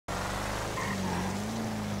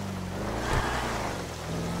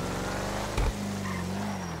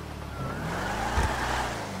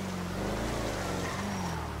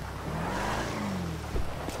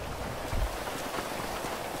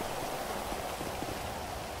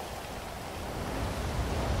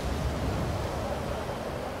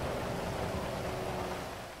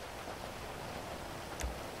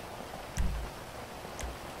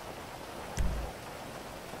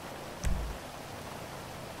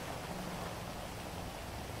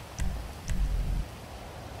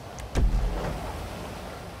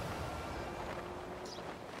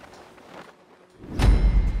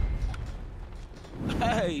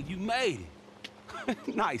Hey, you made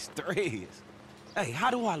it. Nice threads. Hey, how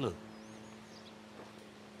do I look?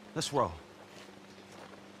 Let's roll.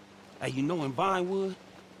 Hey, you know in Vinewood,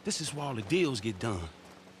 this is where all the deals get done.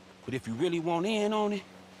 But if you really want in on it,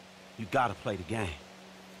 you gotta play the game.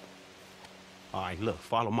 All right, look,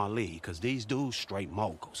 follow my lead, because these dudes straight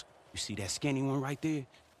moguls. You see that skinny one right there?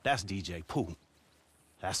 That's DJ Pooh.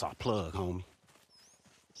 That's our plug, homie.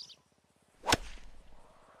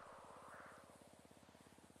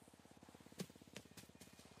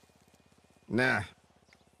 Nah,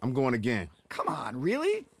 I'm going again. Come on,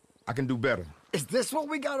 really? I can do better. Is this what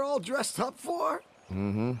we got all dressed up for?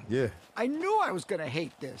 Mm-hmm, yeah. I knew I was gonna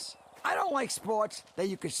hate this. I don't like sports that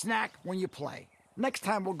you can snack when you play. Next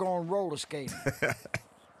time we're going roller skating.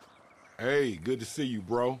 Hey, good to see you,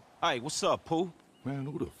 bro. Hey, what's up, Pooh? Man,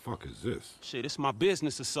 who the fuck is this? Shit, it's my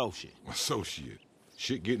business associate. Associate.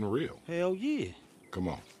 Shit getting real. Hell yeah. Come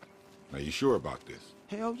on. Now, you sure about this?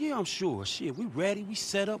 Hell yeah, I'm sure. Shit, we ready, we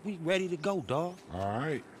set up, we ready to go, dawg. All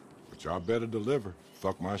right. But y'all better deliver.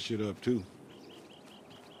 Fuck my shit up, too.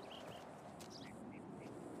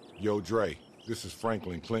 Yo, Dre, this is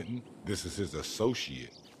Franklin Clinton. This is his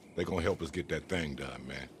associate. They gonna help us get that thing done,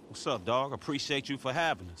 man. What's up, dawg? Appreciate you for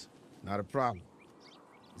having us. Not a problem.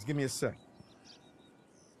 Just give me a sec.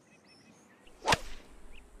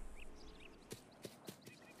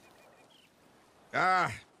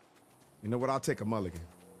 You know what? I'll take a mulligan.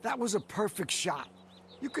 That was a perfect shot.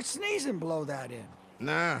 You could sneeze and blow that in.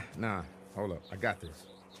 Nah. Hold up. I got this.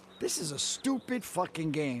 This is a stupid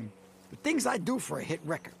fucking game. The things I do for a hit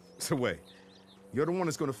record. So wait. You're the one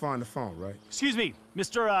that's gonna find the phone, right? Excuse me,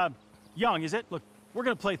 Mr. Young, is it? Look, we're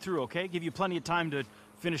gonna play through, okay? Give you plenty of time to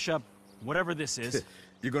finish up whatever this is.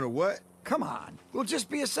 You're gonna what? Come on. We'll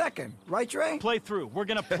just be a second. Right, Dre? Play through. We're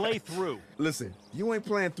gonna play through. Listen, you ain't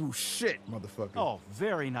playing through shit, motherfucker. Oh,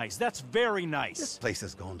 very nice. That's very nice. This place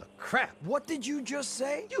is going to crap. What did you just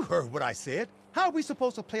say? You heard what I said. How are we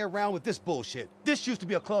supposed to play around with this bullshit? This used to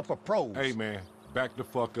be a club for pros. Hey, man, back the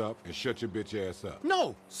fuck up and shut your bitch ass up.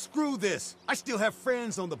 No, screw this. I still have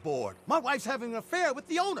friends on the board. My wife's having an affair with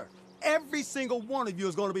the owner. Every single one of you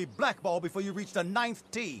is going to be blackballed before you reach the 9th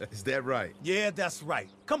tee. Is that right? Yeah, that's right.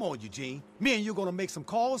 Come on, Eugene. Me and you are going to make some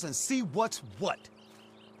calls and see what's what.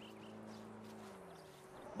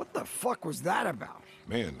 What the fuck was that about?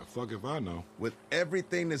 Man, the fuck if I know. With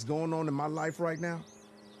everything that's going on in my life right now,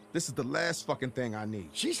 this is the last fucking thing I need.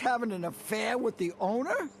 She's having an affair with the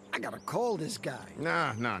owner? I gotta call this guy.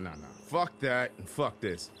 Nah. Fuck that and fuck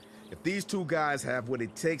this. If these two guys have what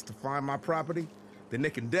it takes to find my property, then they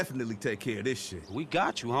can definitely take care of this shit. We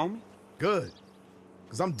got you, homie. Good.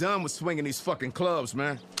 Because I'm done with swinging these fucking clubs,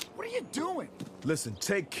 man. What are you doing? Listen,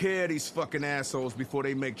 take care of these fucking assholes before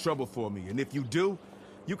they make trouble for me. And if you do,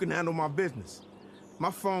 you can handle my business.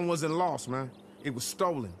 My phone wasn't lost, man. It was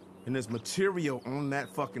stolen. And there's material on that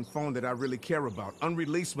fucking phone that I really care about.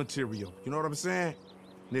 Unreleased material. You know what I'm saying?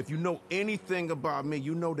 And if you know anything about me,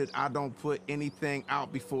 you know that I don't put anything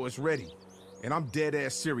out before it's ready. And I'm dead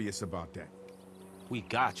ass serious about that. We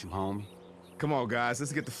got you, homie. Come on, guys,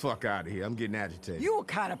 let's get the fuck out of here. I'm getting agitated. You were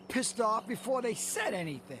kind of pissed off before they said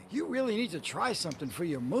anything. You really need to try something for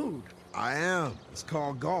your mood. I am. It's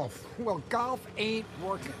called golf. Well, golf ain't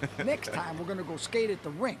working. Next time, we're gonna go skate at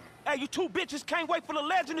the rink. Hey, you two bitches can't wait for the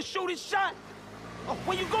legend to shoot his shot? Oh,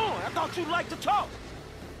 where you going? I thought you'd like to talk.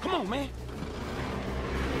 Come on, man.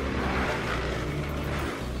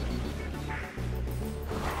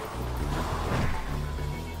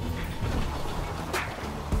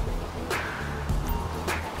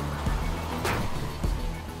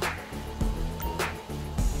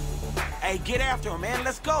 Hey, get after him, man.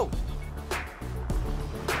 Let's go.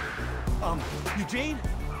 Eugene?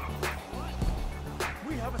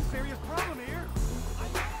 We have a serious problem here. I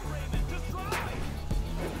know, Raymond. Just drive.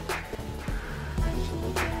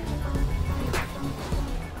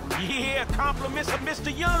 Yeah, compliments of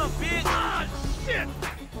Mr. Young, bitch. Ah, shit!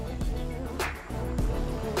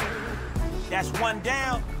 That's one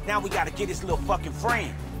down. Now we gotta get his little fucking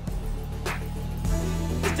friend.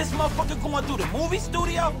 Is this motherfucker going through the movie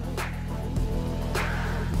studio?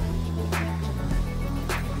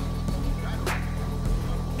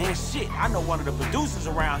 Man, shit, I know one of the producers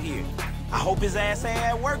around here. I hope his ass ain't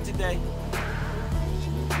at work today.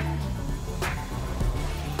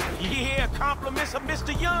 Yeah, compliments of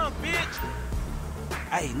Mr. Young, bitch.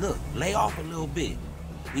 Hey, look, lay off a little bit.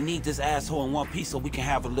 We need this asshole in one piece so we can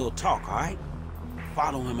have a little talk, all right?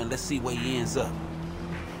 Follow him and let's see where he ends up.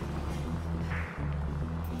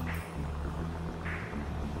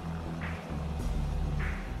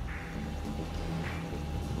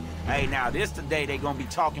 Hey, now, this the day they gonna be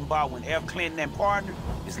talking about when F. Clinton and partner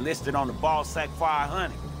is listed on the Ballsack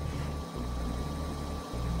 500.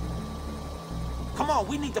 Come on,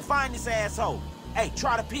 we need to find this asshole. Hey,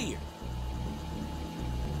 try the pier.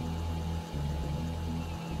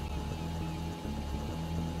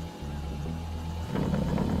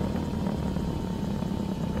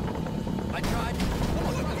 I tried.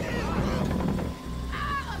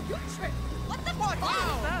 You tripped. What the fuck?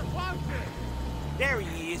 There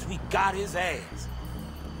he is. We got his ass.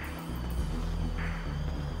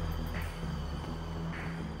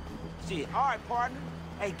 Shit, all right, partner.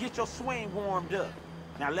 Hey, get your swing warmed up.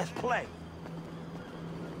 Now let's play.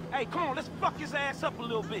 Hey, come on, let's fuck his ass up a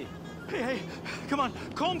little bit. Hey, come on,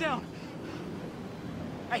 calm down.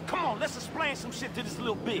 Hey, come on, let's explain some shit to this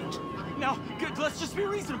little bitch. Now, good, let's just be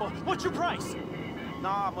reasonable. What's your price?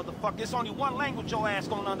 Nah, motherfucker, it's only one language your ass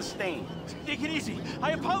gonna understand. Take it easy.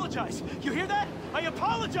 I apologize. You hear that? I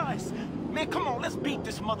apologize. Man, come on, let's beat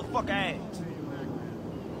this motherfucker ass.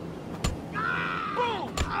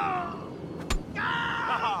 Boom!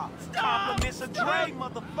 Compliments of Dre,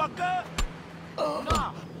 motherfucker!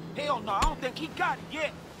 Nah, hell no, I don't think he got it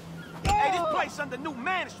yet. Hey, this place under new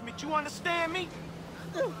management, you understand me?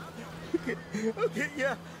 Okay,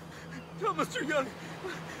 yeah. Tell Mr. Young,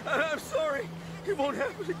 I'm sorry. It won't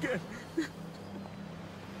happen again.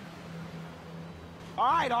 All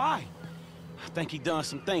right, all right. I think he done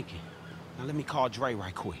some thinking. Now let me call Dre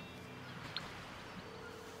right quick.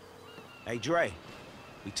 Hey, Dre,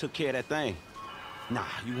 we took care of that thing. Nah,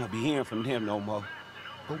 you won't be hearing from him no more.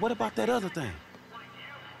 But what about that other thing?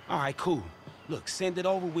 All right, cool. Look, send it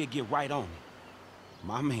over, we'll get right on it.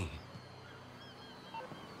 My man.